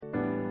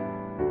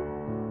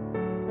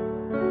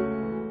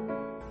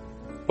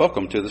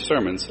Welcome to the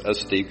sermons of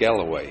Steve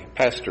Galloway,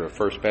 pastor of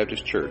First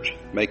Baptist Church,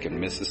 Macon,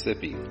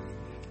 Mississippi.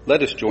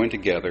 Let us join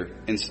together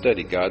and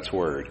study God's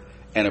Word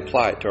and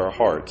apply it to our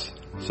hearts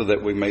so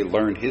that we may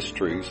learn His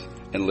truths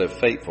and live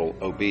faithful,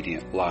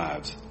 obedient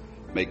lives.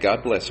 May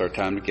God bless our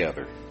time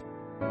together.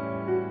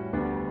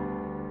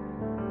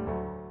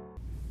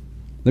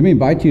 Let me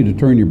invite you to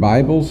turn your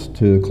Bibles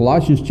to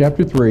Colossians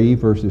chapter 3,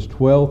 verses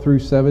 12 through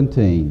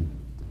 17.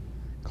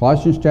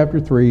 Colossians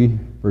chapter 3,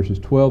 verses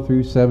 12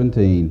 through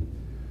 17.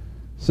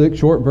 6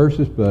 short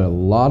verses, but a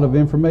lot of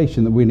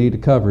information that we need to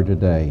cover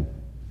today.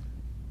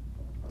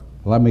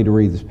 Allow me to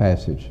read this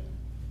passage.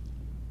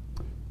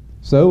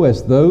 So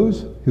as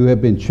those who have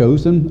been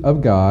chosen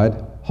of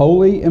God,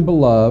 holy and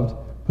beloved,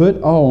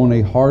 put on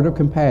a heart of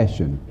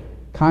compassion,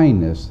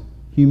 kindness,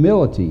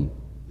 humility,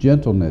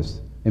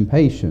 gentleness, and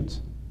patience,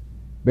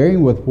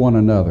 bearing with one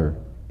another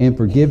and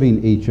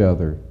forgiving each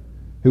other.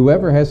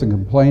 Whoever has a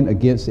complaint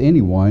against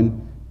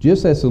anyone,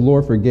 just as the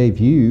Lord forgave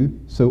you,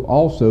 so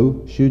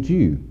also should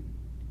you.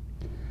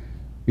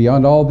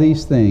 Beyond all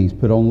these things,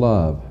 put on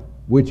love,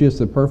 which is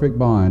the perfect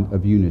bond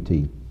of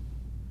unity.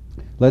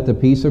 Let the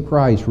peace of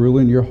Christ rule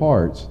in your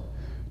hearts,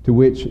 to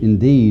which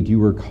indeed you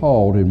were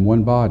called in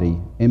one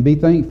body, and be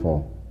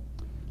thankful.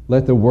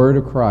 Let the word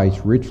of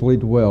Christ richly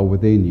dwell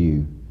within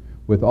you,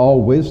 with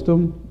all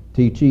wisdom,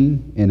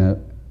 teaching,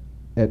 and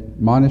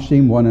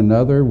admonishing one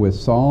another with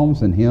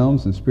psalms and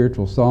hymns and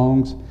spiritual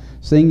songs,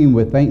 singing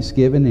with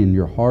thanksgiving in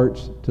your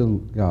hearts to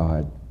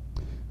God.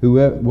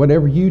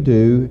 Whatever you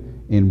do,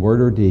 in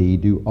word or deed,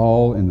 do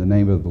all in the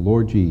name of the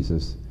Lord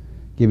Jesus,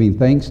 giving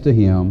thanks to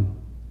Him,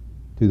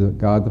 to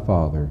God the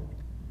Father.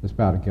 Let's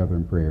bow together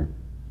in prayer.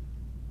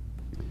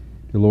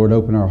 Dear Lord,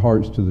 open our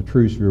hearts to the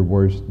truths of your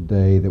words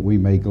today, that we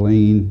may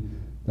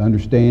glean the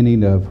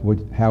understanding of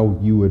how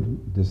you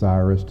would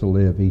desire us to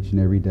live each and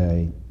every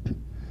day.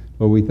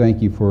 Lord, we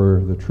thank you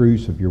for the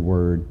truths of your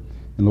word,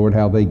 and Lord,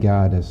 how they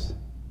guide us.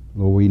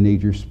 Lord, we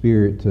need your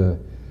Spirit to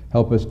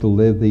help us to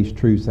live these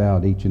truths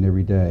out each and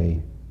every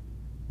day.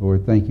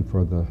 Lord, thank you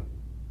for the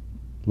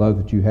love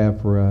that you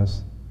have for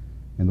us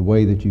and the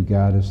way that you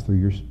guide us through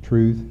your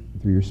truth,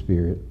 through your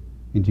Spirit.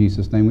 In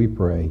Jesus' name we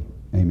pray.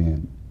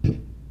 Amen.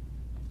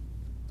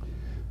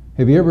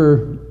 Have you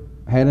ever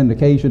had an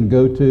occasion to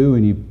go to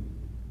and you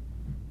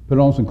put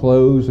on some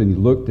clothes and you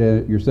looked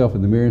at yourself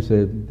in the mirror and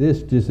said,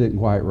 this just isn't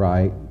quite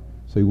right,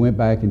 so you went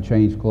back and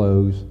changed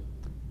clothes?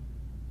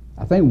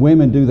 I think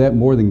women do that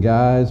more than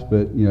guys,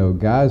 but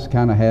guys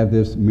kind of have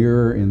this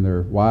mirror in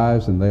their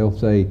wives, and they'll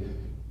say,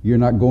 you're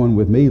not going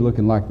with me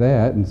looking like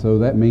that, and so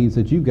that means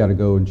that you've got to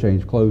go and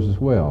change clothes as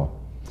well.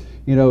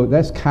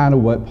 That's kind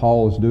of what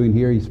Paul is doing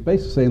here. He's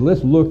basically saying,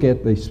 let's look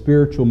at the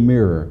spiritual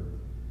mirror.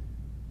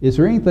 Is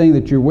there anything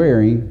that you're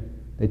wearing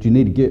that you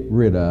need to get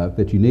rid of,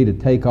 that you need to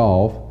take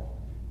off,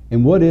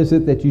 and what is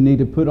it that you need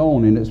to put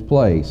on in its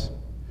place?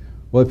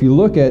 Well, if you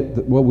look at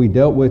what we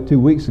dealt with 2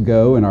 weeks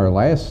ago in our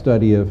last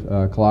study of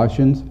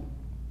Colossians,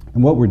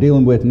 and what we're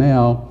dealing with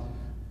now,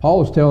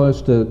 Paul is telling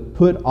us to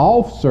put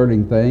off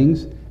certain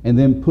things and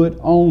then put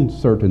on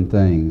certain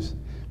things.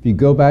 If you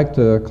go back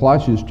to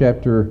Colossians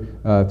chapter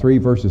 3,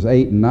 verses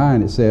 8 and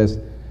 9, it says,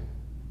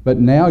 but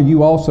now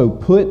you also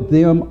put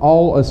them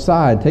all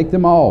aside, take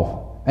them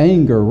off,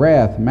 anger,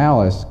 wrath,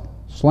 malice,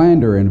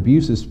 slander, and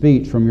abusive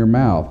speech from your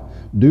mouth.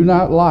 Do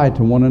not lie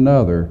to one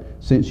another,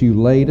 since you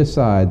laid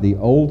aside the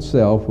old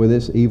self with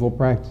its evil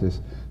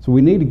practices. So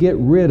we need to get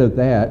rid of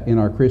that in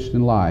our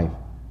Christian life.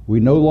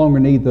 We no longer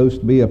need those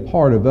to be a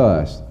part of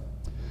us.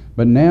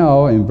 But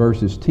now in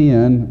verses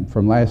 10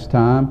 from last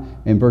time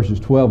and verses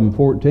 12 and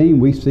 14,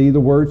 we see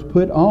the words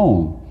put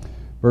on.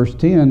 Verse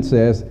 10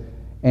 says,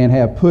 and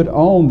have put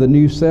on the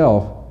new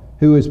self,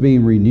 who is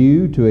being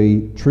renewed to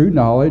a true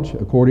knowledge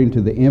according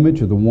to the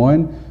image of the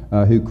one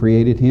who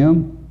created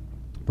him.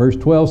 Verse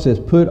 12 says,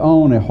 put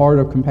on a heart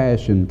of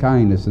compassion,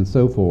 kindness, and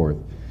so forth.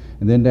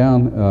 And then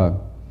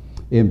down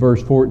in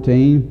verse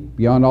 14,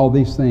 beyond all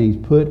these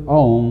things, put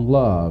on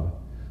love.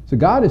 So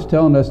God is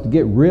telling us to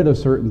get rid of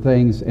certain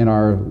things in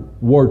our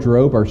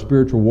wardrobe, our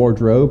spiritual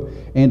wardrobe,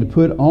 and to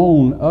put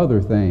on other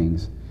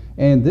things.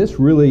 And this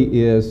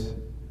really is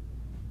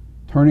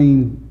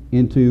turning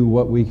into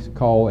what we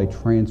call a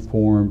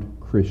transformed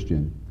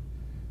Christian.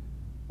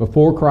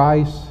 Before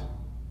Christ,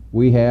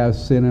 we have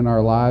sin in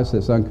our lives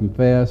that's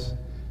unconfessed.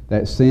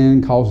 That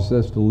sin causes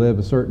us to live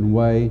a certain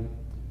way.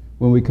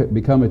 When we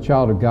become a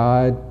child of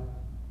God,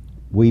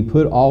 we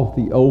put off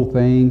the old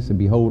things, and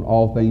behold,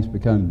 all things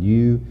become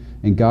new.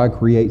 And God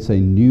creates a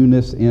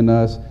newness in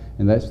us,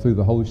 and that's through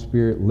the Holy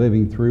Spirit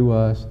living through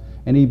us.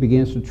 And He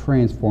begins to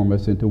transform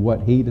us into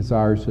what He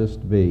desires us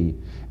to be.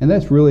 And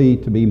that's really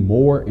to be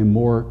more and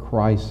more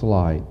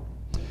Christ-like.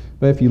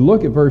 But if you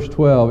look at verse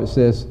 12, it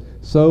says,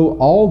 so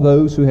all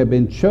those who have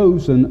been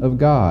chosen of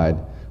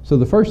God. So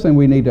the first thing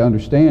we need to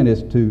understand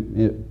is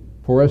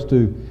for us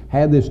to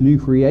have this new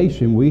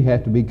creation, we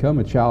have to become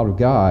a child of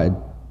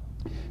God.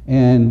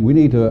 And we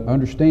need to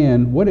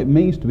understand what it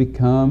means to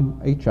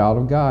become a child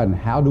of God, and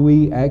how do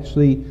we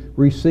actually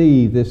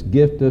receive this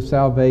gift of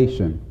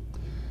salvation.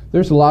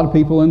 There's a lot of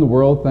people in the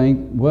world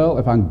think, well,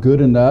 if I'm good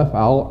enough,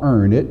 I'll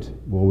earn it.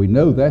 Well, we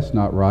know that's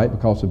not right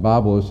because the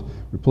Bible is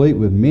replete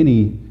with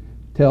many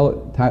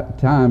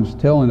times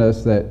telling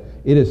us that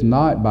it is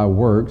not by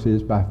works, it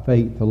is by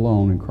faith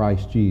alone in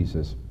Christ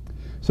Jesus.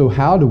 So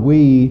how do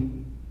we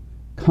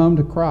come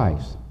to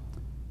Christ?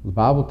 The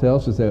Bible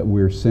tells us that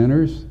we're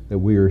sinners, that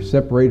we are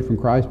separated from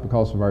Christ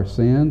because of our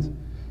sins,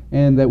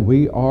 and that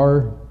we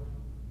are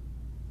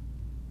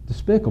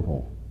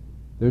despicable.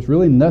 There's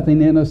really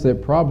nothing in us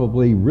that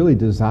probably really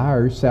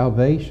desires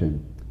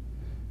salvation.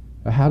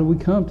 How do we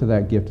come to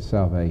that gift of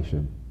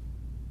salvation?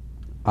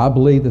 I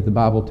believe that the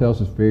Bible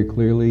tells us very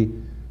clearly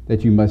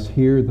that you must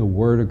hear the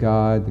Word of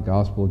God, the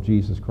gospel of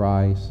Jesus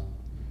Christ,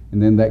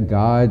 and then that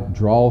God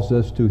draws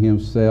us to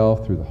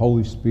Himself through the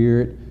Holy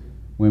Spirit.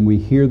 When we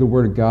hear the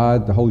Word of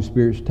God, the Holy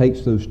Spirit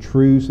takes those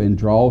truths and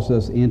draws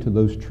us into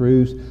those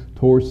truths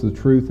towards the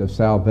truth of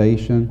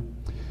salvation.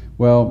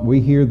 Well, we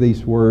hear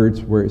these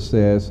words where it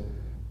says,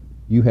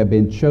 you have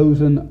been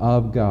chosen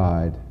of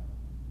God.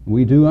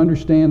 We do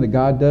understand that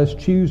God does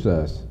choose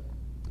us,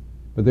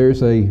 but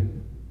there's a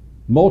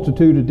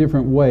multitude of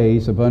different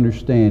ways of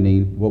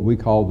understanding what we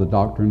call the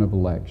doctrine of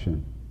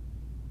election.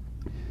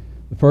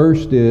 The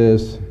first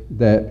is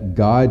that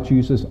God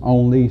chooses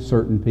only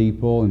certain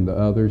people and the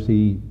others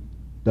He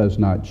does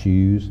not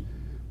choose,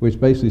 which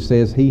basically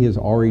says He has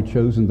already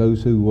chosen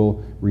those who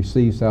will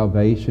receive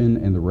salvation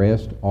and the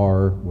rest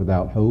are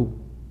without hope.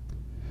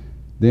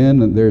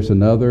 Then there's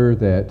another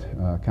that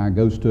kind of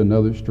goes to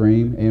another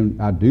stream, and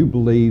I do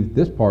believe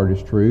this part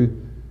is true.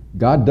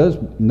 God does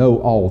know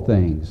all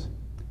things.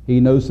 He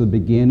knows the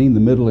beginning, the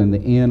middle, and the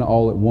end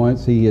all at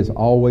once. He has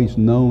always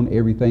known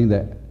everything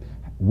that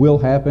will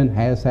happen,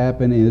 has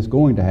happened, and is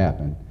going to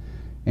happen.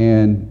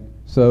 And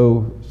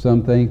so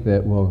some think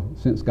that, well,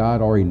 since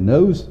God already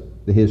knows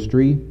the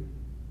history,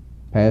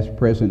 past,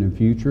 present, and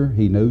future,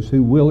 He knows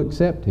who will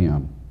accept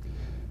Him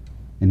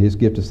and His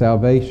gift of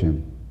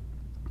salvation.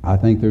 I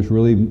think there's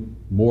really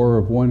more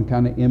of one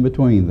kind of in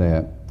between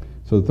that.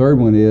 So the third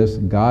one is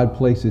God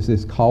places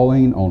His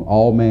calling on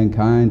all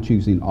mankind,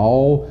 choosing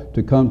all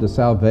to come to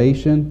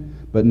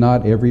salvation, but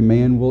not every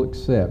man will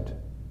accept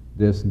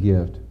this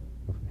gift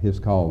of His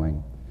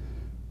calling.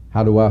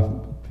 How do I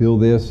feel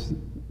this?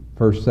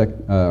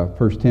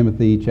 1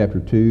 Timothy chapter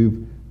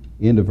 2,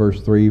 end of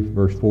verse 3,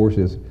 verse 4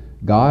 says,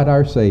 God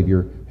our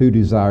Savior, who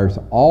desires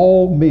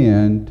all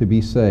men to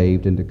be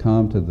saved and to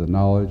come to the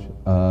knowledge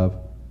of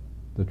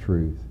the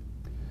truth.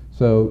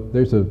 So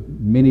there's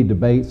many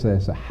debates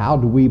as to how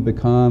do we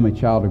become a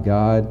child of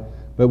God,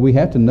 but we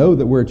have to know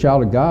that we're a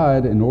child of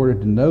God in order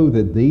to know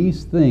that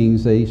these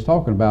things that He's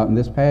talking about in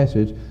this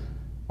passage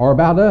are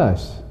about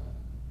us,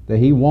 that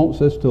He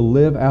wants us to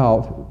live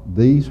out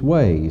these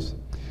ways.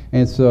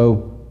 And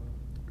so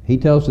He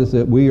tells us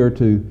that we are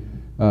to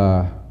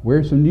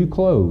wear some new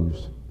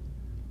clothes.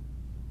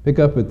 Pick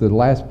up at the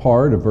last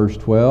part of verse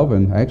 12,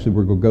 and actually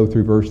we're going to go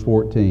through verse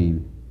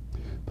 14.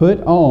 Put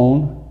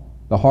on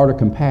the heart of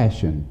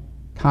compassion,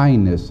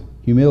 kindness,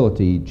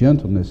 humility,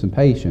 gentleness, and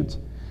patience,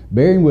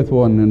 bearing with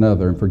one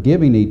another and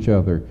forgiving each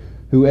other.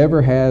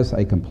 Whoever has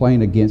a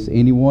complaint against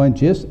anyone,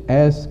 just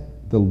as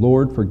the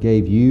Lord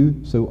forgave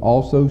you, so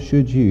also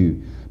should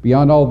you.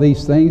 Beyond all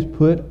these things,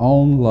 put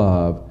on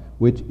love,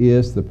 which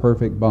is the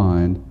perfect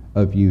bond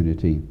of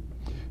unity.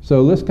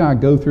 So let's kind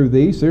of go through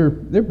these. They're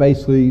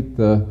basically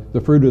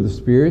the fruit of the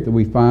Spirit that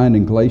we find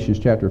in Galatians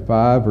chapter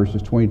 5,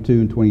 verses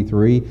 22 and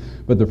 23.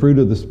 But the fruit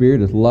of the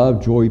Spirit is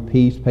love, joy,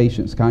 peace,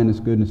 patience,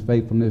 kindness, goodness,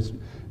 faithfulness,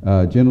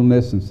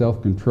 gentleness, and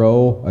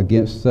self-control.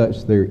 Against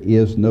such there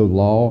is no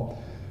law.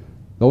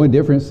 The only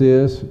difference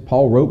is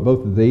Paul wrote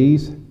both of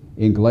these.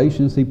 In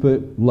Galatians he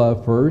put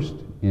love first,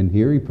 and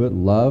here he put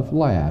love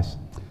last.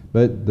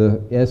 But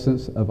the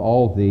essence of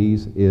all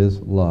these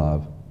is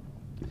love.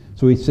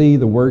 So we see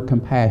the word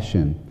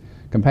compassion.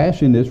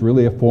 Compassion is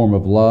really a form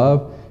of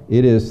love.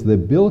 It is the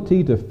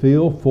ability to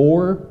feel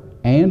for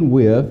and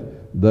with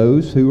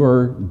those who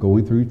are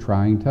going through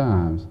trying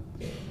times.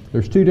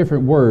 There's two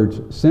different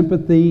words,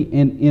 sympathy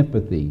and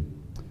empathy.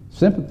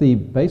 Sympathy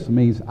basically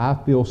means I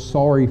feel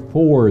sorry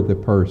for the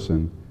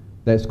person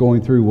that's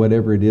going through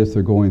whatever it is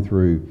they're going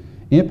through.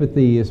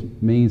 Empathy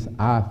means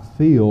I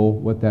feel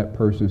what that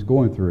person is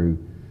going through.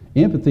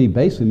 Empathy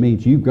basically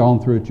means you've gone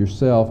through it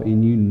yourself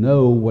and you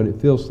know what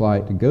it feels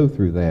like to go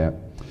through that.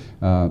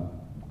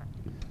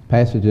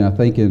 Passage, and I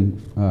think in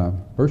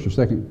 1st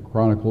or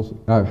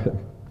 2nd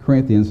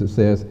Corinthians, it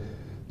says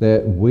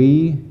that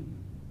we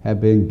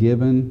have been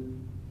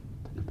given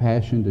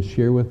compassion to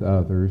share with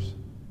others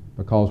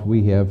because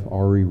we have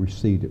already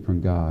received it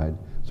from God.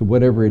 So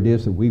whatever it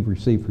is that we've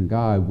received from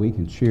God, we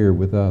can share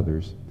with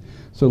others.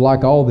 So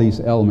like all these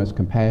elements,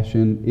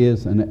 compassion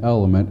is an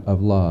element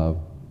of love.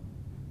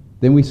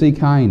 Then we see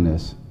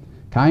kindness.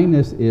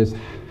 Kindness is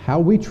how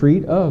we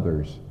treat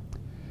others.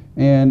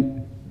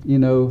 And, you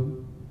know,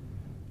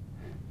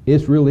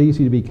 it's real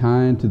easy to be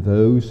kind to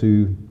those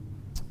who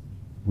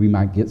we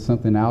might get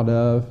something out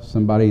of,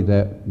 somebody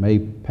that may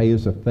pay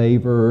us a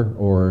favor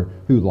or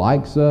who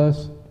likes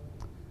us.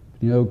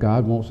 You know,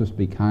 God wants us to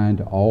be kind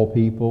to all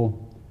people.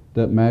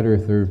 Doesn't matter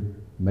if they're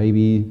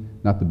maybe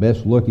not the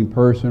best looking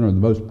person or the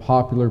most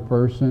popular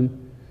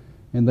person,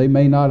 and they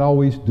may not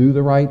always do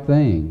the right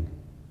thing.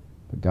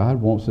 But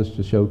God wants us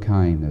to show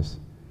kindness.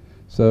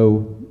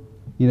 So,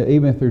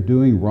 even if they're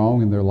doing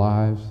wrong in their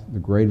lives, the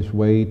greatest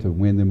way to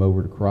win them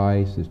over to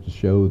Christ is to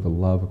show the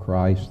love of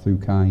Christ through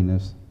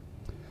kindness.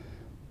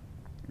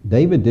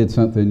 David did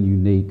something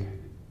unique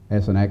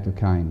as an act of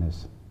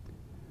kindness.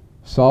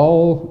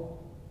 Saul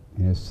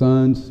and his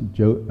sons,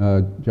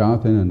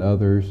 Jonathan and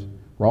others,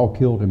 were all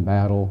killed in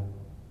battle.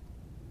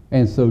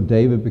 And so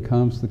David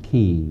becomes the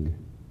king.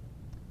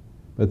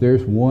 But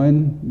there's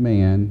one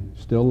man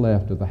still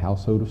left of the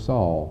household of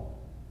Saul.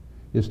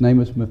 His name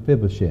is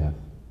Mephibosheth.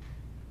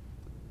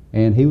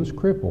 And he was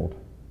crippled.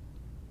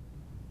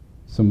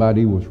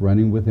 Somebody was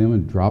running with him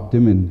and dropped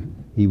him,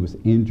 and he was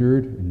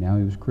injured, and now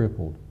he was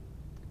crippled.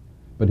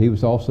 But he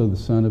was also the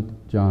son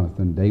of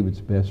Jonathan,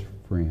 David's best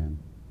friend.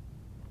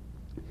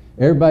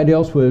 Everybody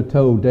else would have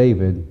told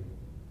David,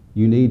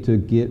 you need to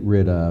get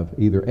rid of,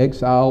 either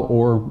exile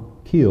or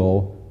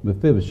kill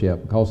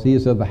Mephibosheth, because he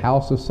is of the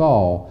house of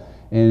Saul.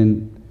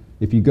 And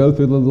if you go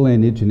through the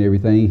lineage and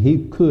everything,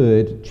 he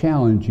could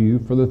challenge you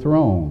for the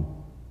throne.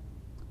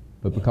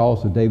 But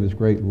because of David's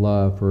great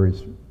love for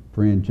his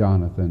friend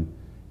Jonathan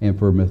and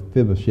for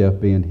Mephibosheth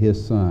being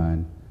his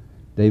son,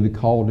 David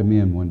called him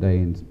in one day,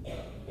 and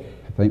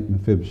I think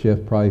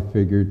Mephibosheth probably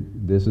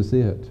figured, this is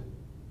it.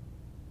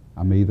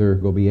 I'm either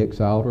going to be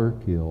exiled or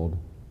killed.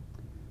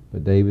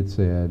 But David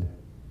said,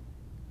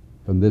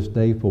 from this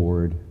day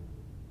forward,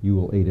 you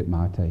will eat at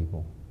my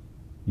table.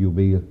 You'll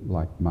be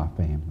like my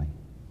family.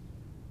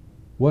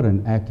 What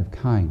an act of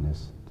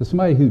kindness to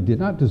somebody who did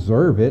not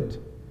deserve it,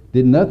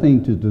 did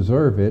nothing to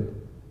deserve it,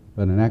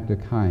 but an act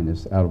of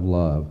kindness out of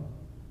love.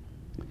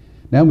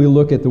 Now we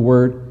look at the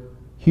word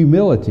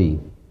humility.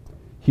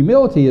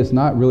 Humility is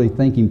not really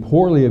thinking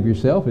poorly of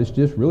yourself. It's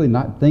just really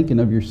not thinking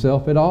of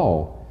yourself at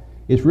all.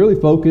 It's really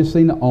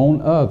focusing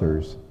on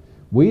others.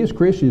 We as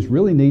Christians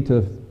really need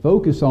to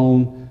focus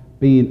on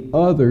being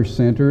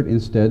other-centered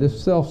instead of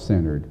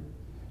self-centered.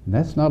 And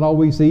that's not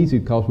always easy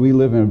because we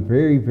live in a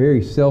very,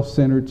 very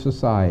self-centered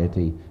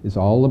society. It's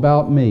all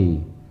about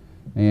me.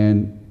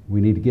 And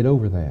we need to get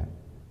over that.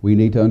 We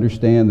need to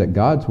understand that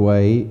God's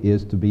way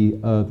is to be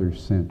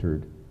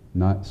other-centered,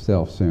 not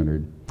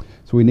self-centered.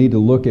 So we need to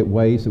look at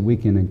ways that we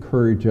can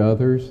encourage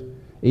others,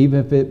 even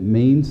if it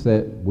means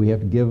that we have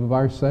to give of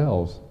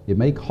ourselves. It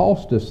may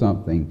cost us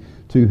something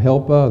to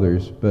help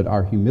others, but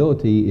our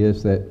humility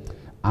is that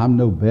I'm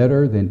no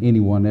better than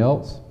anyone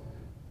else.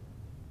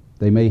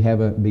 They may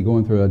be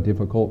going through a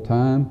difficult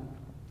time.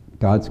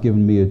 God's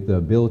given me the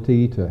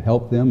ability to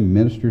help them,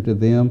 minister to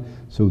them,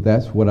 so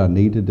that's what I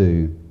need to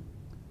do.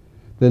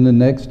 Then the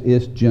next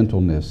is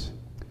gentleness.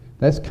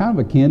 That's kind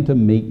of akin to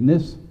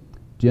meekness.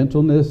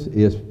 Gentleness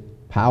is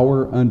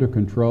power under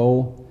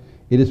control.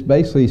 It is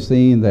basically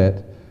seeing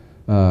that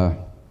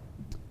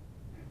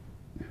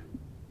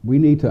we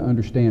need to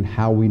understand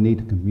how we need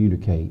to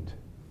communicate.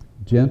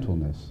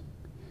 Gentleness.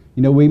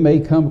 We may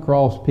come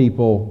across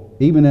people,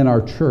 even in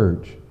our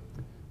church,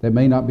 that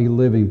may not be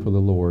living for the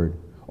Lord.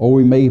 Or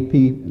we may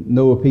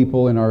know of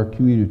people in our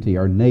community,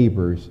 our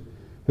neighbors,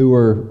 who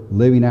are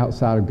living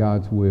outside of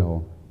God's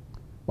will.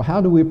 Well,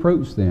 how do we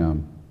approach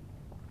them?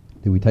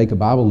 Do we take a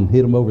Bible and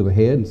hit them over the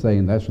head and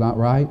saying, that's not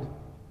right?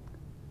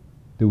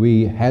 Do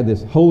we have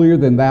this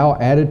holier-than-thou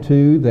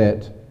attitude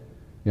that,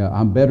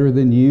 I'm better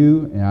than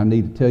you and I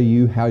need to tell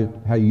you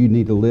how you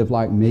need to live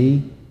like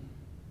me?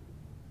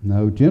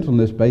 No,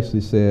 gentleness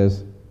basically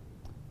says,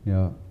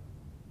 I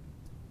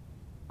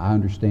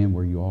understand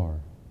where you are.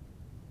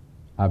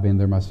 I've been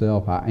there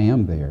myself. I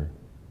am there.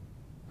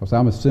 Because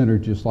I'm a sinner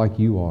just like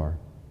you are.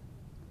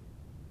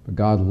 But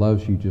God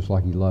loves you just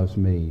like He loves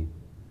me.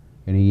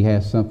 And He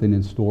has something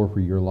in store for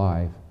your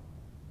life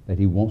that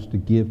He wants to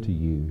give to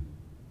you.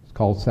 It's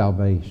called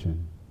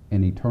salvation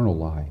and eternal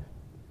life.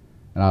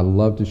 And I'd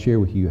love to share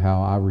with you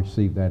how I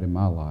received that in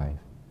my life.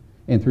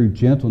 And through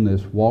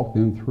gentleness, walk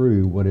them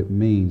through what it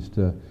means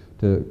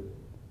to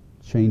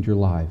change your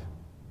life,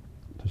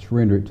 to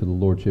surrender it to the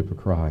Lordship of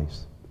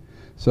Christ.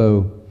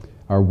 So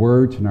our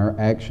words and our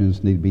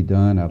actions need to be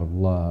done out of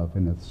love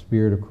and the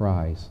Spirit of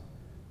Christ.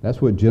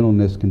 That's what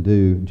gentleness can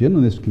do.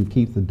 Gentleness can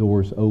keep the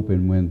doors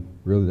open when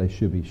really they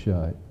should be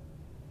shut.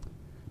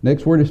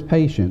 Next word is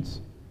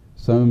patience.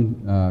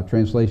 Some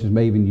translations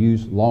may even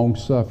use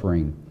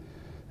long-suffering.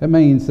 That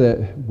means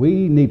that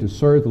we need to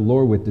serve the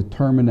Lord with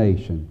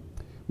determination.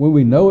 When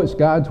we know it's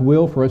God's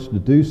will for us to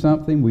do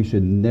something, we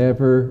should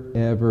never,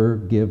 ever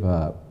give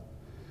up.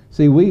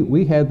 See,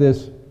 we have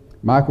this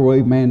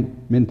microwave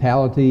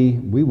mentality.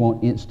 We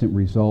want instant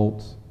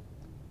results.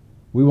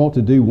 We want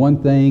to do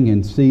one thing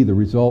and see the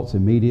results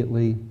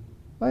immediately.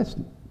 That's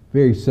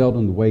very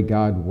seldom the way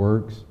God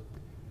works.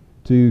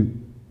 To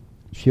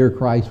share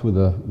Christ with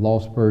a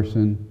lost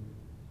person,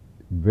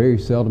 very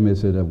seldom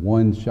is it a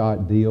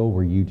one-shot deal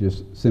where you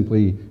just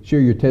simply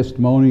share your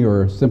testimony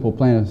or a simple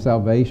plan of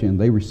salvation.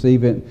 They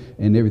receive it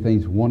and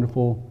everything's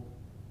wonderful.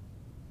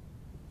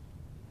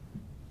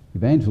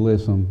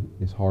 Evangelism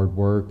is hard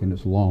work and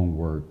it's long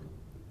work.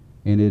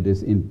 and it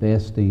is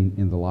investing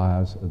in the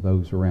lives of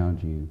those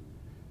around you,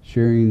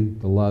 sharing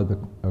the love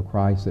of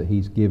Christ that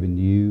He's given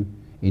you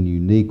in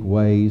unique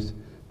ways,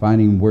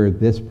 finding where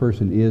this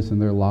person is in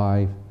their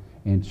life,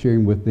 and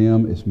sharing with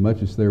them as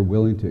much as they're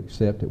willing to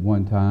accept at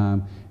one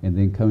time, and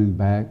then coming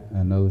back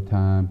another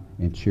time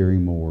and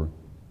sharing more.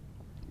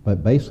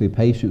 But basically,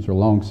 patience or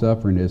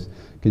long-suffering is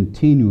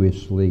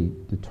continuously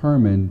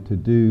determined to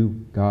do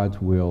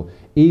God's will,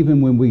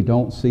 even when we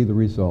don't see the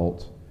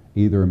results,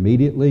 either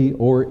immediately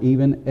or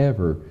even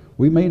ever.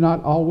 We may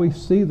not always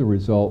see the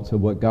results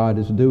of what God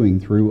is doing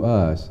through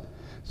us.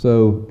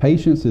 So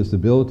patience is the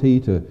ability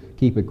to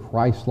keep a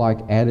Christ-like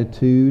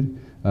attitude,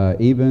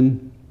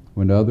 even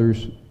when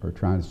others are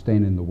trying to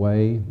stand in the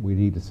way. We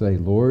need to say,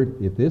 Lord,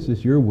 if this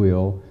is your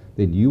will,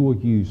 then you will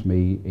use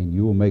me and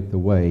you will make the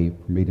way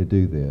for me to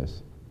do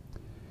this.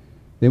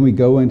 Then we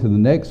go into the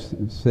next,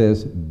 it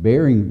says,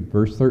 bearing,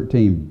 verse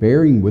 13,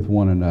 bearing with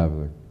one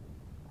another.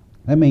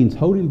 That means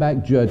holding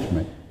back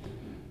judgment.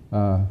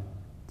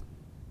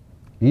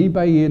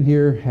 Anybody in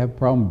here have a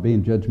problem with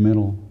being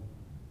judgmental?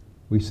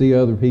 We see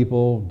other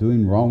people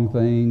doing wrong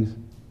things,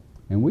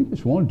 and we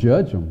just want to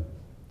judge them.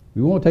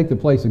 We want to take the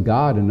place of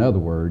God, in other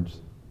words.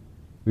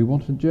 We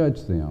want to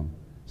judge them.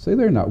 Say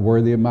they're not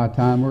worthy of my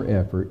time or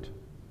effort.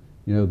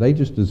 You know, they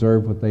just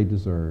deserve what they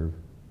deserve.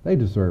 They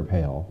deserve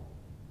hell.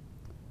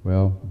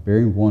 Well,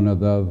 bearing one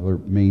another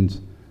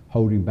means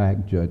holding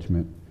back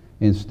judgment.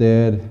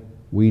 Instead,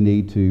 we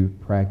need to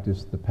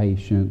practice the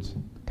patience,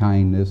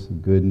 kindness,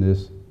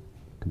 goodness,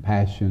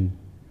 compassion.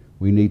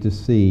 We need to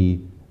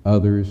see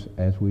others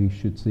as we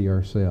should see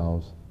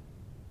ourselves,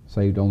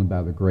 saved only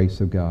by the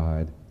grace of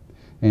God.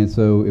 And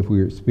so if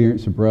we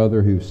experience a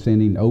brother who's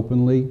sinning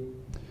openly,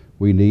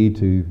 we need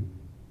to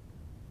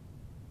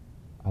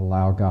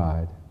allow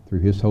God, through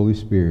His Holy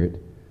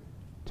Spirit,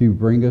 to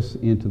bring us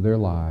into their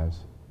lives.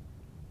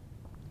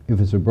 If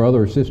it's a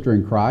brother or sister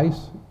in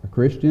Christ, a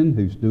Christian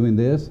who's doing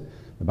this,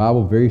 the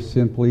Bible very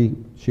simply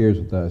shares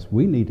with us,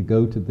 we need to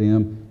go to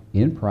them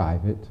in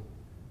private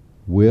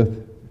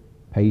with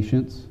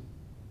patience,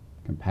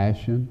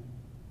 compassion,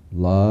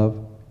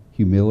 love,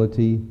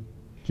 humility,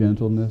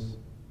 gentleness,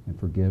 and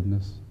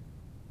forgiveness,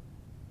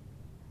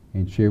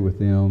 and share with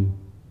them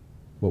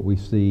what we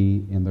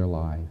see in their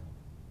life.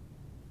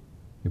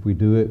 If we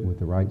do it with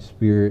the right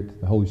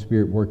spirit, the Holy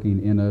Spirit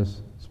working in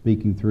us,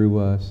 speaking through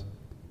us,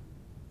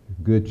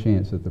 a good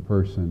chance that the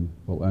person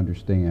will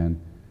understand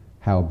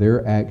how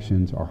their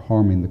actions are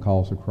harming the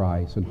cause of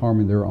Christ and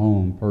harming their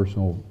own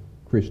personal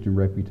Christian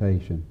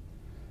reputation.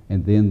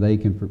 And then they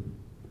can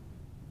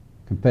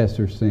confess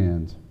their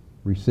sins,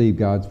 receive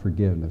God's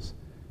forgiveness,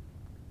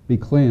 be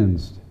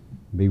cleansed,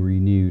 be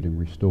renewed and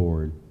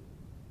restored.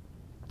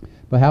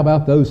 But how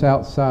about those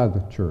outside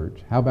the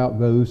church? How about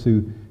those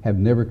who have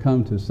never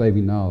come to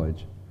saving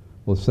knowledge?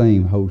 Well, the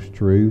same holds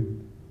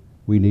true.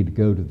 We need to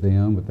go to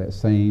them with that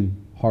same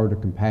heart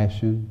of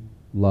compassion,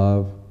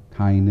 love,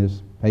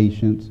 kindness,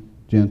 patience,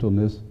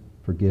 gentleness,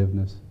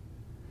 forgiveness.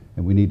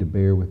 And we need to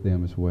bear with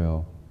them as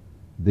well.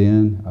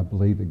 Then I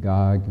believe that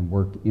God can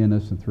work in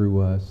us and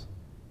through us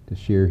to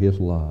share His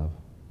love.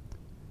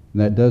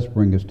 And that does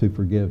bring us to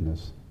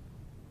forgiveness.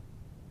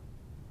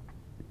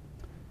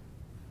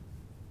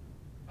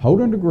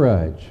 Holding a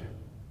grudge.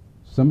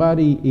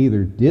 Somebody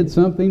either did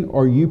something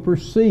or you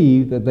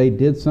perceive that they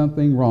did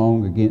something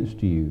wrong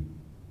against you.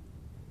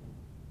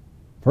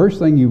 First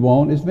thing you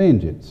want is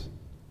vengeance.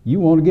 You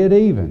want to get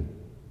even.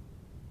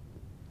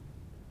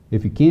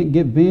 If you can't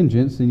get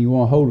vengeance, then you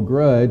want to hold a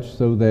grudge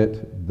so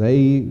that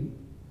they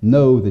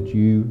know that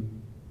you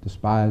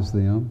despise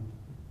them,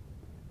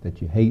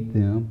 that you hate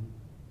them,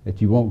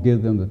 that you won't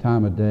give them the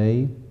time of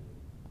day.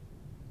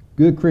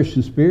 Good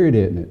Christian spirit,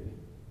 isn't it?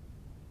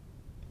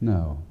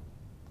 No.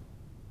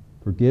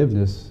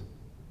 Forgiveness,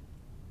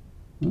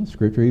 well,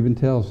 Scripture even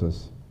tells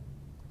us.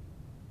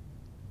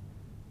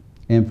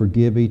 And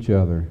forgive each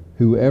other.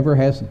 Whoever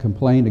has a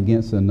complaint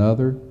against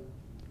another,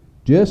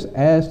 just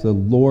as the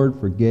Lord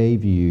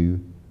forgave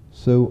you,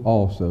 so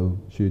also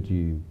should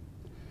you.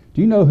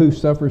 Do you know who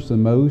suffers the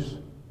most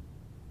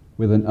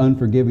with an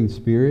unforgiving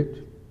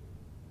spirit?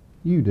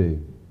 You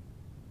do.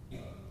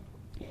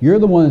 You're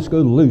the one that's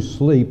going to lose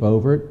sleep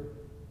over it.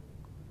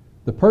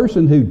 The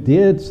person who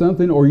did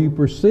something, or you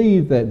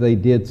perceive that they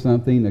did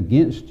something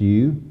against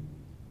you,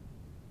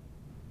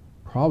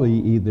 probably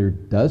either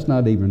does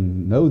not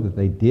even know that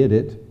they did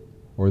it,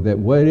 or that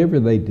whatever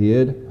they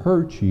did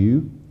hurt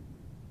you,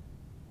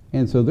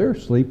 and so they're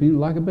sleeping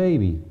like a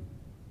baby.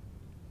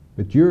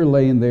 But you're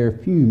laying there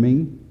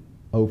fuming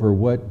over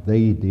what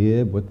they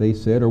did, what they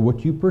said, or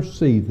what you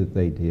perceive that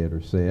they did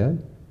or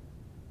said,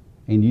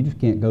 and you just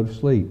can't go to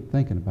sleep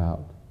thinking about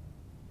it.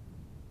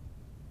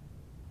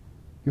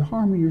 You're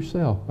harming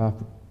yourself by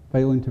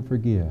failing to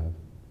forgive.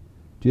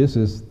 Just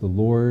as the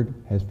Lord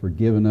has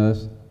forgiven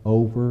us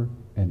over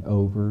and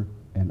over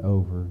and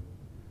over,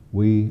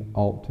 we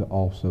ought to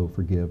also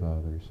forgive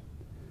others.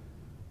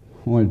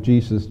 One of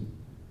Jesus'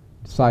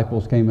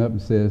 disciples came up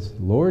and says,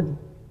 Lord,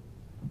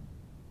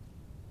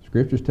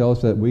 Scriptures tell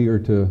us that we are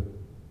to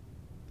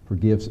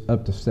forgive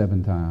up to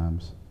 7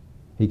 times.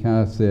 he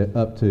kind of said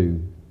up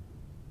to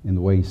in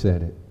the way he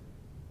said it.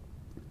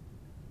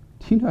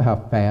 Do you know how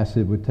fast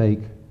it would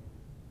take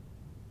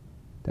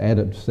to add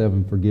up to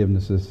 7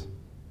 forgivenesses?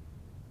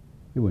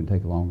 It wouldn't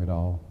take long at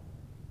all.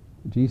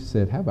 Jesus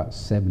said, how about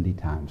 70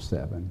 times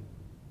 7?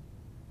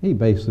 He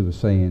basically was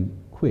saying,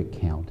 quit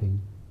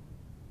counting.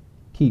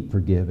 Keep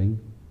forgiving.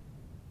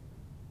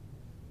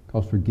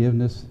 Because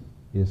forgiveness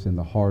is in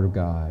the heart of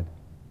God.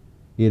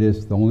 It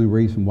is the only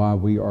reason why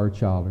we are a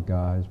child of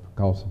God, is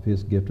because of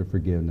his gift of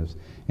forgiveness.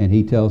 And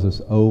he tells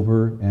us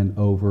over and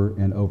over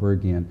and over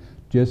again,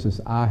 just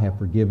as I have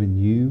forgiven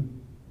you,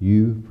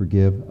 you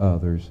forgive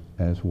others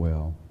as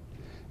well.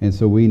 And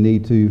so we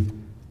need to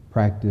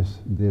practice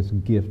this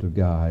gift of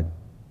God.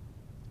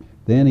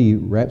 Then he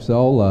wraps it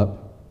all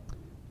up,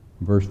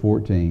 verse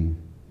 14.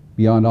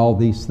 Beyond all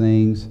these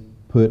things,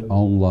 put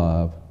on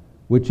love,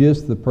 which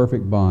is the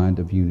perfect bond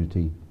of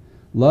unity.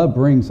 Love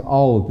brings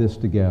all of this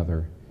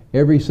together.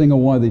 Every single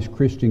one of these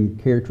Christian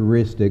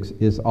characteristics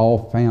is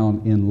all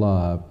found in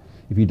love.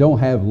 If you don't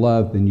have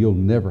love, then you'll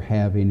never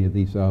have any of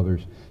these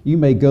others. You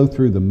may go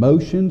through the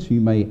motions.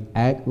 You may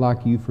act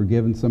like you've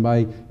forgiven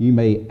somebody. You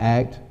may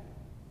act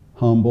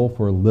humble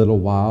for a little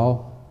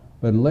while.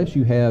 But unless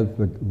you have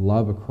the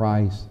love of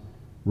Christ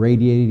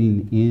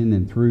radiating in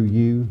and through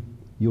you,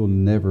 you'll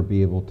never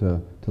be able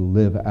to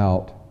live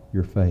out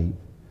your faith.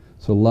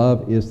 So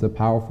love is the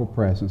powerful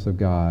presence of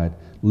God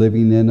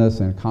living in us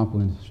and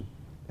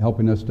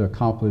helping us to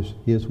accomplish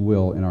his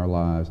will in our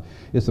lives.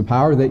 It's the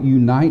power that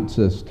unites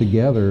us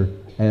together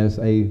as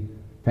a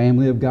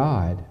family of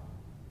God.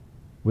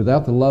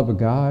 Without the love of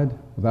God,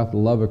 without the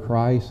love of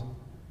Christ,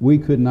 we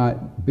could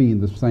not be in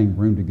the same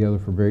room together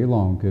for very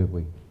long, could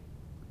we?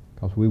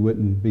 Because we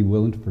wouldn't be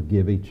willing to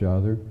forgive each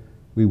other.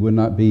 We would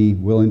not be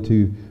willing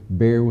to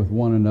bear with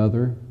one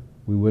another.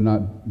 We would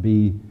not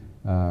be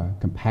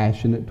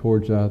compassionate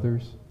towards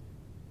others.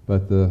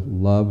 But the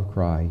love of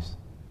Christ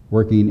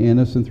working in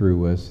us and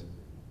through us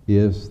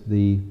is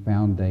the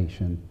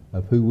foundation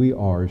of who we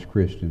are as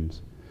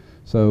Christians.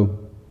 So,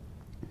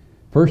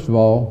 first of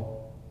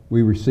all,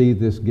 we receive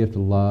this gift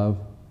of love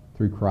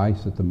through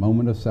Christ at the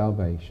moment of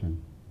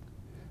salvation.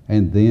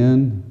 And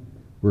then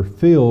we're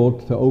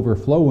filled to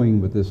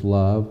overflowing with this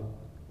love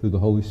through the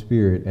Holy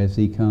Spirit as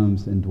he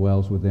comes and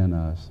dwells within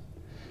us.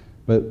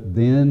 But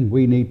then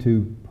we need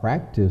to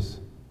practice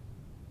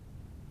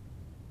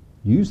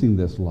using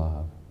this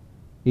love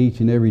each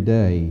and every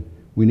day.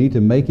 We need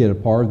to make it a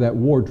part of that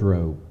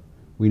wardrobe.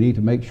 We need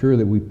to make sure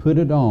that we put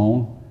it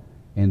on,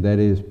 and that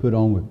is put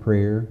on with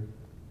prayer.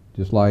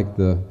 Just like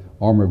the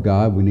armor of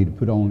God, we need to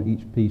put on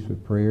each piece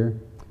with prayer.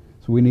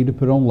 So we need to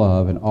put on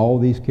love and all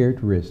these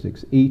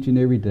characteristics each and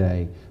every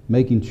day,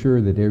 making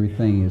sure that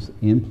everything is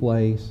in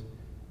place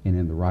and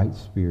in the right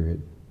spirit.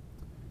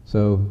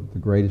 So the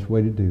greatest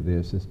way to do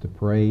this is to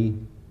pray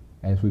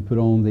as we put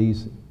on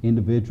these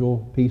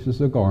individual pieces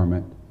of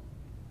garment.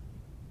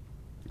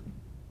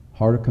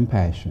 Heart of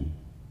compassion,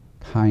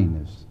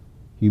 kindness,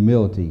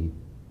 humility,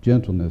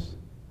 gentleness,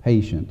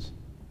 patience,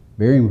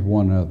 bearing with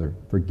one another,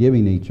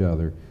 forgiving each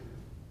other,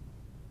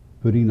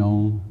 putting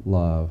on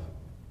love.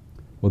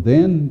 Well,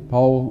 then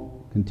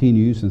Paul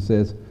continues and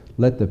says,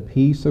 let the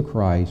peace of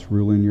Christ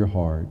rule in your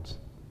hearts.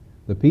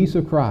 The peace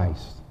of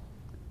Christ.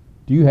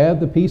 Do you have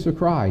the peace of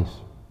Christ?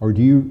 Or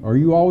are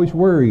you always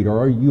worried? Or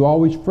are you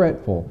always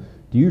fretful?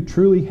 Do you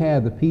truly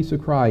have the peace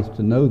of Christ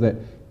to know that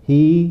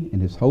he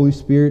and his Holy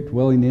Spirit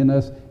dwelling in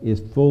us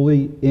is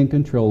fully in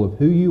control of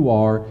who you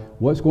are,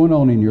 what's going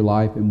on in your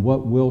life, and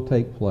what will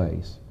take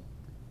place?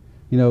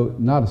 You know,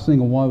 not a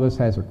single one of us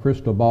has a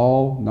crystal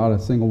ball. Not a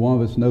single one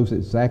of us knows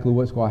exactly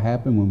what's going to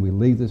happen when we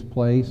leave this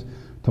place.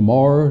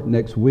 Tomorrow,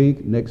 next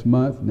week, next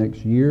month,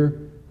 next year.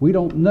 We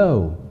don't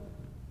know.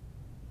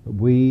 But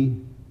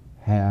we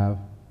have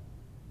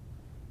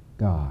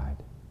God.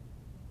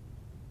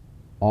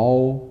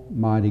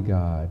 Almighty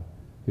God,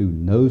 who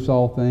knows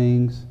all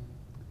things,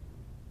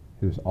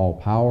 who's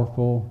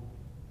all-powerful,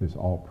 who's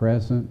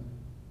all-present.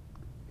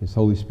 His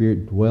Holy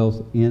Spirit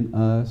dwells in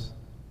us,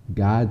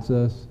 guides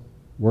us,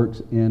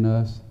 works in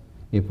us.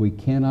 If we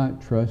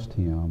cannot trust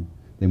him,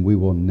 then we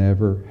will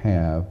never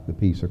have the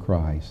peace of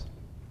Christ.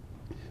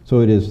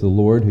 So it is the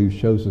Lord who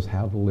shows us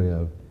how to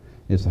live.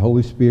 It's the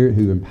Holy Spirit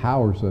who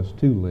empowers us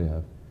to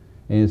live.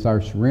 And it's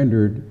our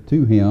surrender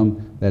to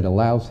him that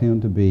allows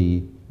him to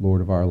be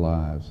Lord of our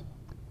lives.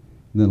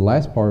 And then the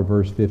last part of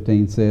verse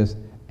 15 says,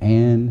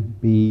 and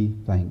be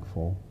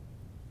thankful.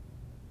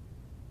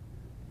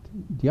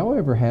 Do y'all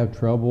ever have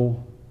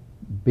trouble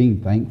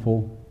being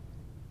thankful?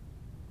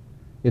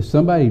 If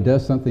somebody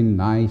does something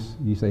nice,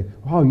 you say,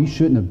 oh, you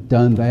shouldn't have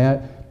done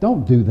that.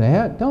 Don't do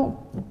that. Don't.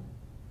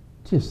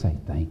 Just say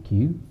thank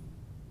you.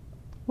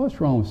 What's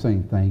wrong with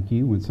saying thank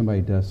you when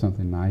somebody does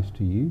something nice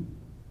to you?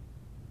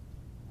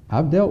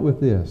 I've dealt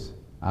with this.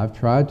 I've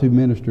tried to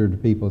minister to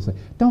people and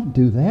say, don't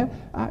do that.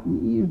 I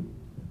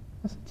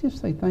said, just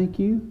say thank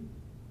you.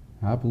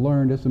 I've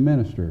learned as a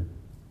minister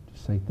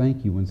to say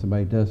thank you when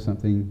somebody does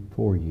something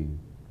for you.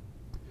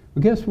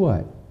 But guess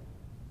what?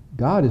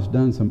 God has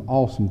done some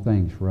awesome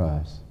things for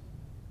us.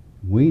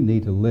 We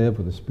need to live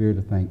with a spirit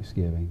of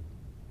thanksgiving.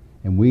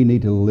 And we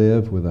need to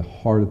live with a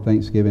heart of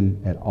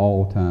thanksgiving at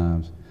all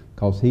times,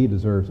 because he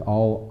deserves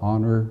all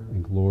honor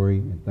and glory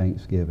and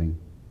thanksgiving.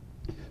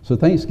 So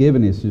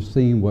thanksgiving is just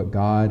seeing what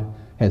God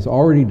has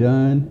already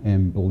done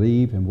and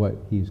believe in what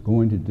he's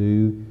going to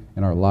do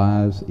in our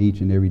lives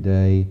each and every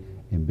day,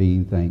 and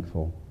being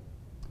thankful.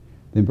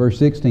 Then verse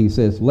 16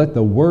 says, let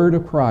the word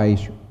of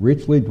Christ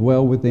richly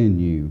dwell within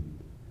you.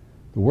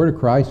 The word of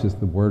Christ is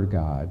the word of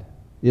God.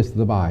 It's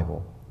the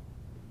Bible.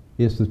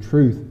 It's the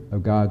truth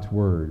of God's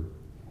word.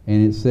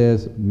 And it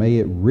says, may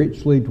it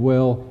richly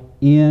dwell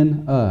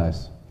in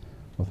us.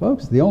 Well,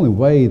 folks, the only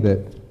way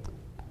that,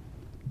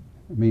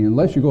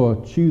 unless you're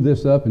going to chew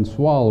this up and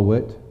swallow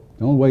it,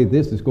 the only way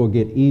this is going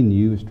to get in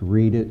you is to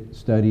read it,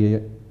 study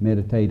it,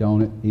 meditate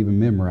on it, even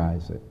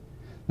memorize it.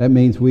 That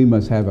means we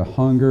must have a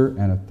hunger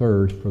and a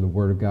thirst for the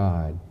Word of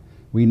God.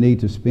 We need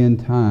to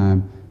spend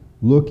time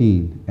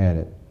looking at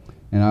it.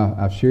 And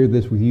I've shared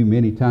this with you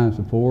many times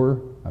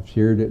before. I've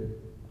shared it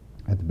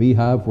at the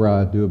Beehive where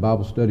I do a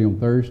Bible study on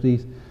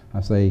Thursdays.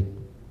 I say,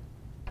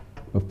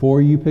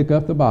 before you pick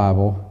up the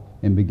Bible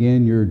and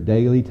begin your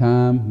daily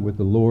time with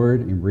the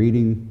Lord in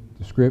reading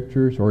the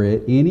Scriptures, or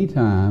at any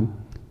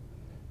time,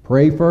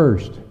 pray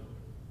first.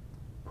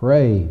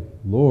 Pray,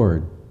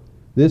 Lord,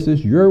 this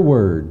is your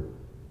word.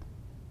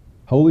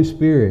 Holy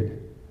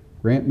Spirit,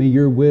 grant me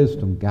your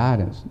wisdom,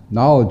 guidance,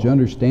 knowledge,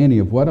 understanding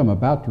of what I'm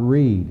about to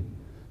read,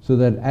 so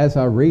that as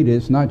I read it,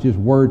 it's not just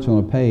words on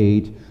a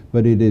page,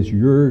 but it is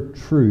your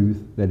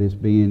truth that is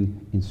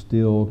being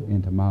instilled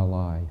into my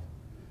life.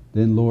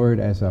 Then, Lord,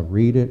 as I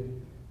read it,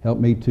 help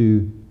me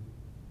to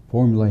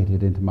formulate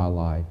it into my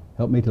life.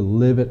 Help me to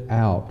live it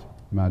out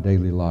in my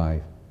daily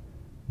life.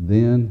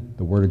 Then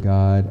the Word of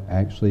God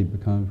actually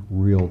becomes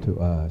real to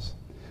us.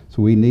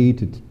 So we need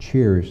to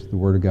cherish the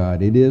Word of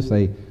God. It is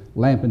a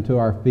lamp unto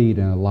our feet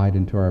and a light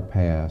unto our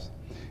path.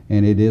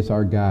 And it is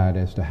our guide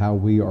as to how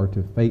we are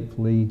to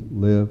faithfully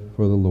live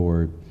for the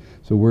Lord.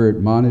 So we're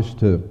admonished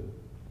to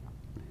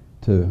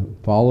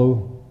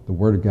follow the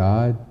Word of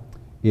God.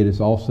 It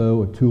is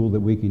also a tool that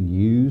we can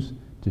use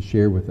to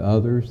share with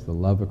others the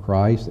love of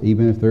Christ.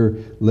 Even if they're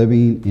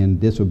living in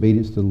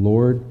disobedience to the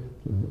Lord,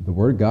 the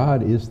Word of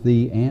God is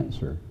the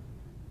answer.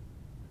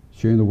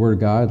 Sharing the Word of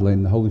God,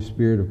 letting the Holy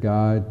Spirit of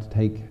God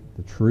take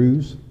the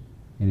truths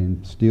and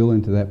instill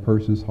into that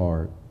person's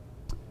heart.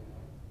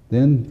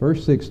 Then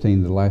verse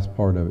 16, the last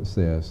part of it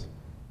says,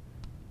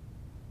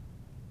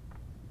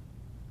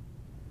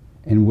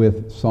 and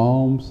with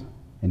psalms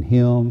and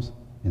hymns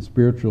and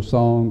spiritual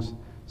songs,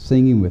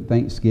 singing with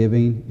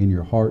thanksgiving in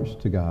your hearts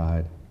to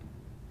God.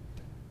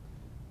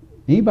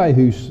 Anybody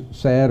who's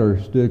sat or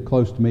stood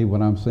close to me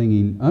when I'm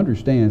singing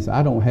understands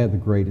I don't have the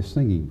greatest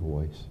singing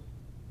voice.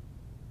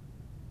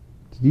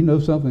 Did you know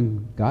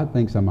something? God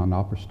thinks I'm an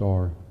opera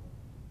star.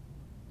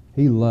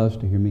 He loves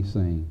to hear me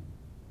sing.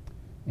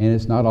 And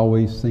it's not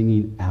always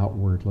singing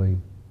outwardly.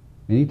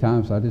 Many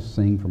times I just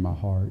sing from my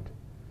heart.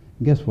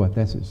 And guess what?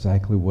 That's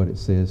exactly what it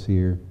says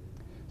here.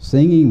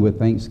 Singing with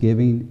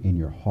thanksgiving in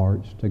your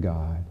hearts to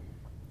God.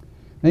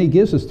 Now he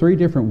gives us three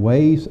different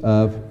ways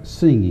of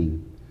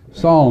singing.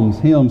 Psalms,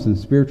 hymns, and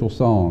spiritual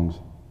songs.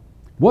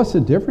 What's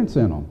the difference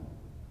in them?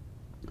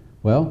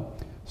 Well,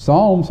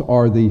 psalms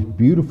are these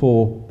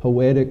beautiful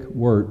poetic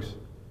works.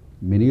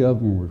 Many of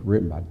them were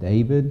written by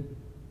David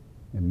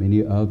and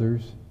many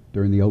others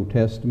during the Old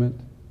Testament.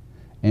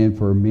 And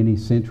for many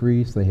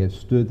centuries they have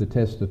stood the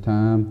test of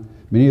time.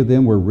 Many of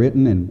them were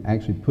written and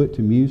actually put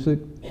to music.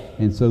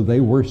 And so they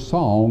were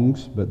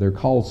songs, but they're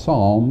called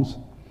psalms.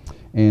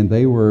 And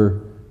they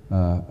were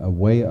a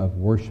way of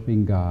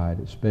worshiping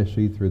God,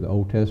 especially through the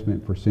Old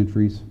Testament for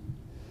centuries.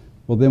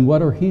 Well, then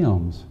what are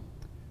hymns?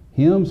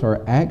 Hymns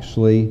are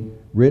actually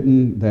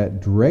written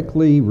that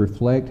directly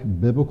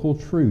reflect biblical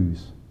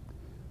truths.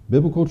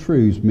 Biblical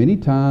truths, many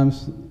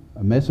times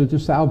a message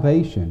of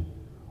salvation,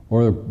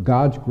 or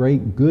God's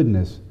great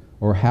goodness,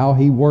 or how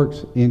he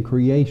works in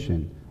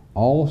creation.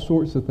 All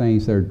sorts of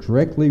things that are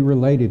directly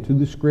related to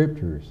the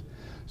Scriptures.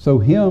 So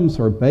hymns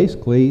are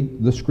basically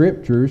the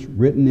Scriptures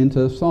written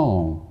into a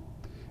song.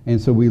 And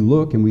so we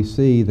look and we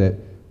see that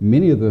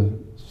many of the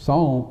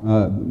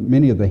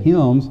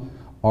hymns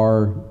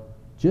are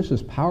just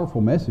as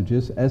powerful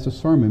messages as a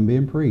sermon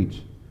being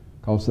preached,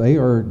 because they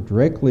are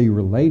directly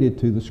related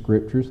to the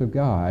Scriptures of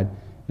God,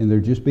 and they're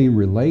just being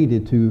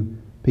related to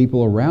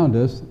people around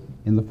us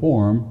in the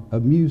form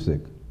of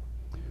music.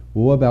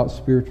 Well, what about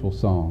spiritual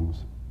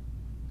songs?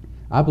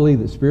 I believe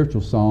that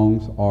spiritual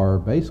songs are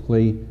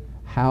basically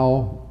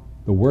how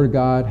the Word of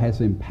God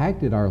has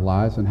impacted our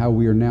lives and how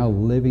we are now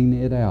living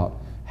it out.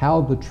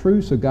 How the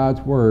truths of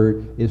God's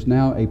Word is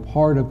now a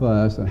part of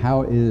us and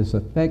how it is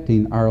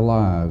affecting our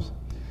lives.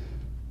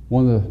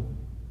 One of the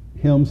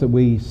hymns that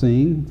we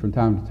sing from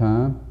time to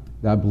time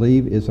that I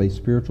believe is a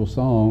spiritual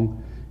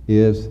song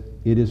is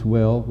 "It Is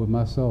Well With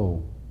My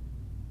Soul,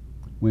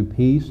 When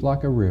Peace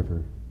Like a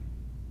River."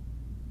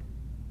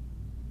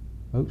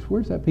 Folks,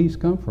 where does that peace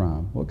come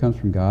from? Well, it comes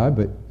from God,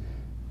 but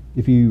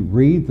if you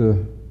read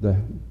the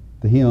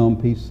hymn,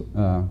 "Peace,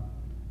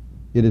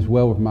 It Is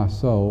Well With My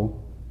Soul,"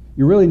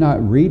 you're really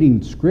not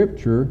reading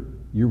Scripture,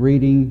 you're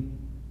reading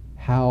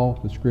how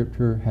the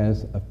Scripture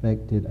has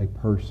affected a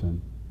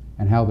person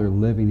and how they're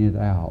living it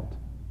out.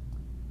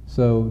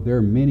 So there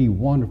are many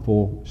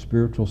wonderful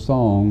spiritual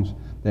songs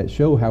that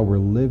show how we're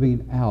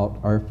living out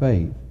our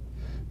faith.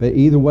 But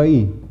either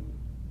way,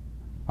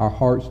 our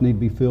hearts need to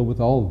be filled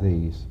with all of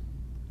these.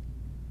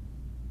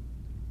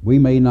 We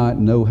may not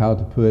know how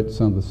to put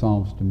some of the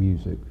Psalms to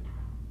music,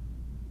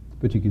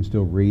 but you can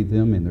still read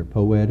them, and they're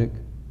poetic,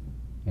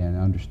 and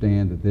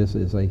understand that this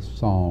is a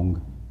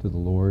song to the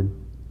Lord.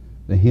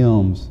 The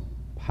hymns,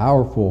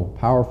 powerful,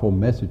 powerful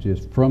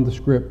messages from the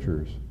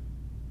Scriptures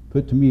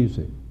put to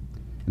music.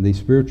 And these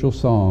spiritual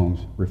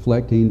songs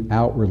reflecting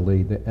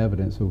outwardly the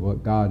evidence of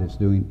what God is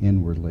doing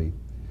inwardly.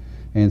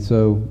 And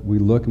so we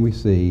look and we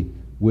see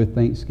with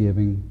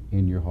thanksgiving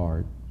in your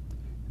heart.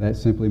 That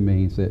simply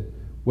means that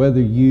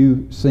whether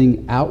you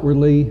sing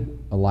outwardly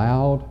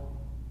aloud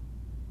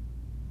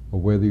or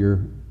whether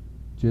you're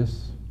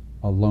just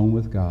alone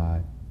with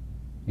God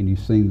and you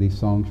sing these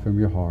songs from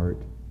your heart,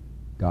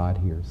 God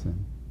hears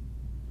them.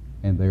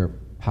 And they're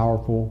a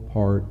powerful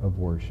part of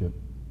worship.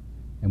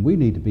 And we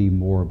need to be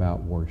more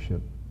about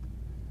worship.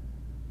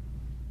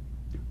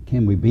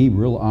 Can we be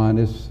real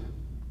honest?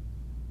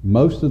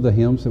 Most of the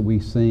hymns that we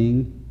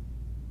sing,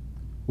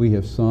 we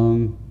have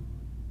sung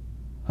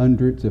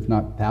hundreds, if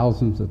not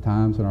thousands of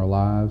times in our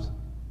lives.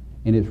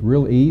 And it's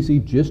real easy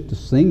just to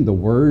sing the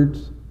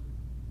words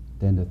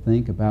than to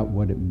think about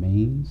what it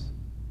means.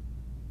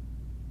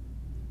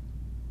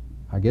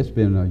 I guess it's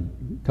been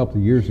a couple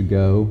of years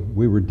ago,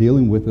 we were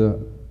dealing with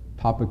the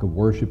topic of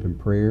worship and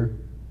prayer.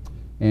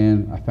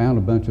 And I found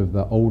a bunch of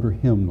the older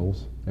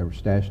hymnals that were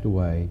stashed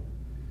away.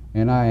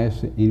 And I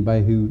asked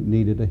anybody who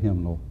needed a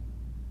hymnal,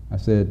 I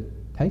said,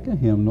 take a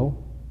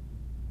hymnal,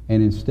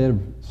 and instead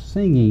of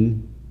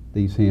singing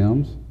these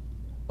hymns,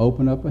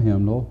 open up a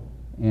hymnal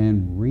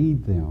and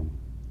read them.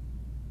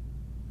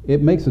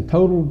 It makes a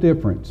total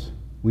difference.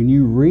 When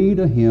you read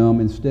a hymn,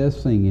 instead of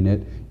singing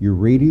it, you're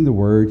reading the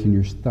words and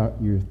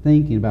you're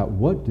thinking about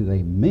what do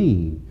they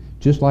mean,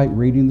 just like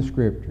reading the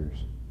Scriptures.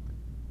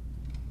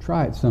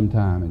 Try it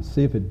sometime and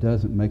see if it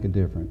doesn't make a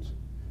difference.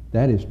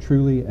 That is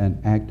truly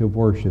an act of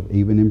worship,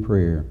 even in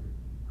prayer.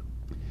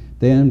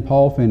 Then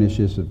Paul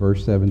finishes at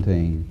verse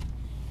 17.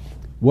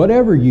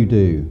 Whatever you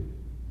do,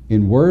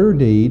 in word or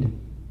deed,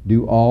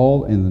 do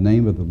all in the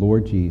name of the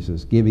Lord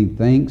Jesus, giving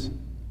thanks,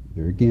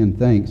 there again,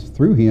 thanks,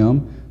 through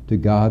him to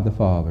God the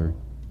Father.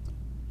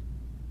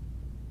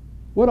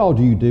 What all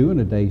do you do in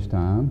a day's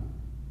time?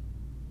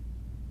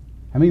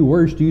 How many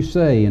words do you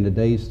say in a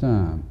day's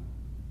time?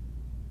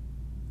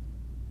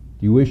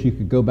 Do you wish you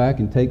could go back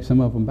and take some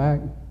of them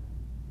back?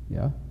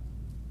 Yeah?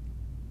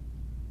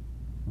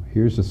 Well,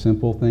 here's a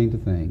simple thing to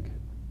think.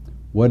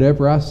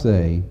 Whatever I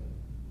say,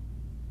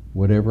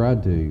 whatever I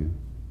do,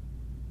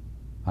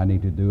 I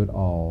need to do it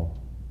all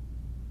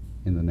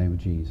in the name of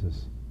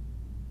Jesus.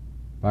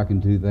 If I can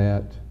do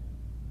that,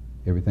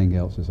 everything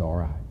else is all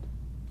right.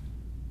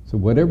 So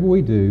whatever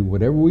we do,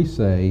 whatever we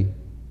say,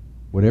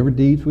 whatever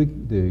deeds we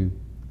do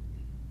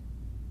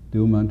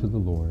them unto the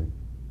Lord,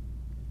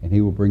 and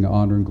he will bring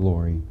honor and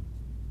glory.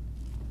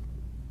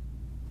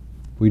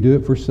 If we do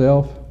it for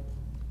self,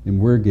 then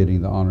we're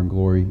getting the honor and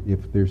glory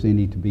if there's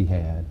any to be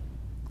had.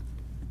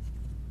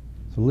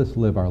 So let's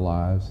live our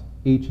lives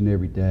each and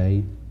every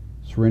day,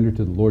 surrender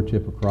to the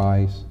Lordship of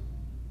Christ,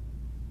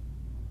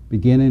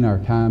 beginning our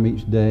time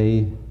each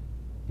day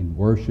in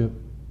worship,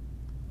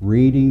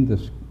 reading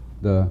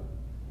the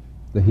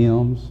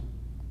hymns,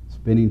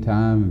 spending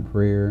time in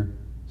prayer,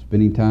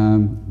 spending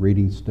time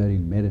reading,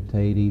 studying,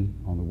 meditating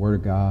on the Word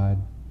of God,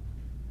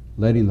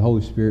 letting the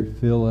Holy Spirit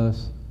fill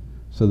us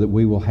so that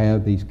we will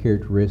have these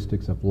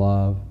characteristics of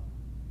love,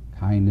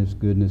 kindness,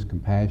 goodness,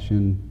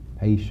 compassion,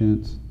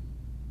 patience,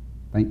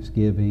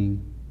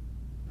 thanksgiving,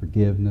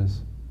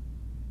 forgiveness,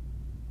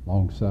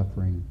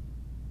 long-suffering.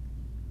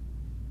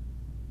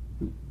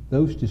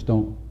 Those just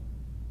don't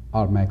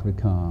automatically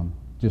come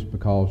just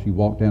because you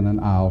walked down an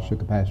aisle,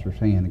 shook a pastor's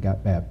hand, and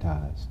got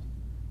baptized.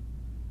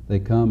 They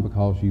come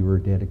because you are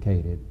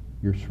dedicated,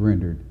 you're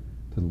surrendered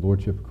to the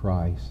Lordship of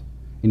Christ,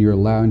 and you're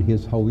allowing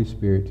his Holy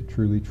Spirit to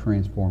truly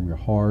transform your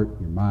heart,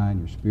 your mind,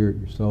 your spirit,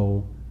 your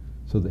soul,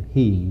 so that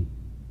he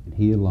and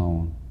he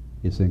alone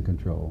is in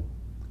control.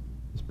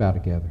 Let's bow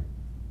together.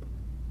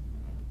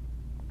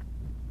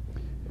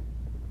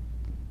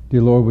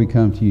 Dear Lord, we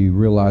come to you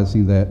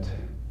realizing that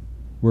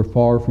we're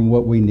far from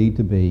what we need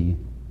to be.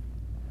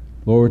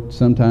 Lord,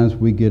 sometimes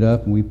we get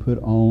up and we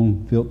put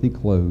on filthy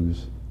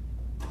clothes,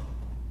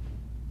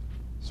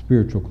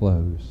 spiritual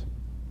clothes,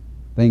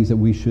 things that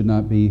we should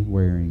not be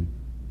wearing,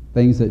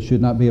 things that should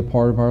not be a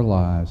part of our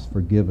lives.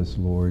 Forgive us,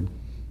 Lord.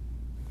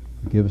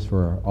 Forgive us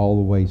for all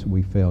the ways that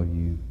we fail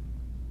you.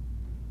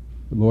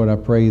 But Lord, I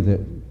pray that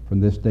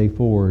from this day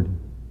forward,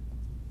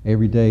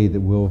 every day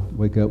that we'll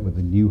wake up with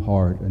a new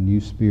heart, a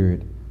new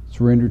spirit,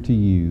 surrender to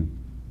you.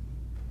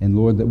 And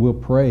Lord, that we'll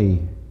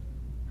pray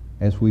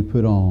as we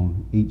put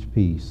on each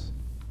piece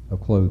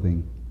of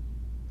clothing,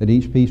 that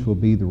each piece will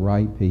be the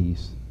right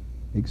piece,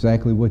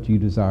 exactly what you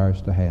desire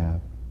us to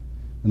have.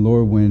 And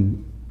Lord,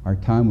 when our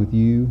time with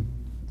you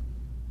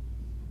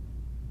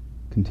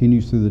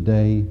continues through the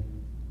day,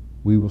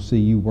 we will see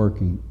you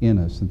working in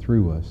us and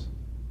through us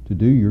to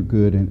do your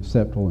good and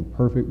acceptable and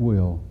perfect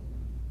will,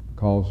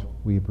 because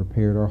we have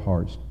prepared our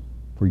hearts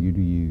for you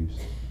to use.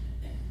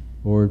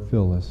 Lord,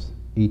 fill us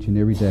each and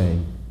every day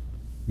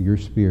with your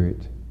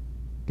Spirit.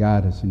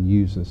 Guide us and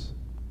use us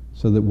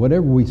so that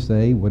whatever we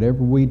say,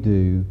 whatever we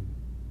do,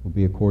 will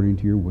be according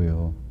to your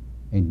will,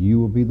 and you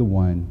will be the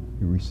one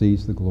who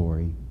receives the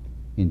glory.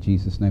 In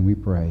Jesus' name we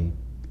pray.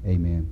 Amen.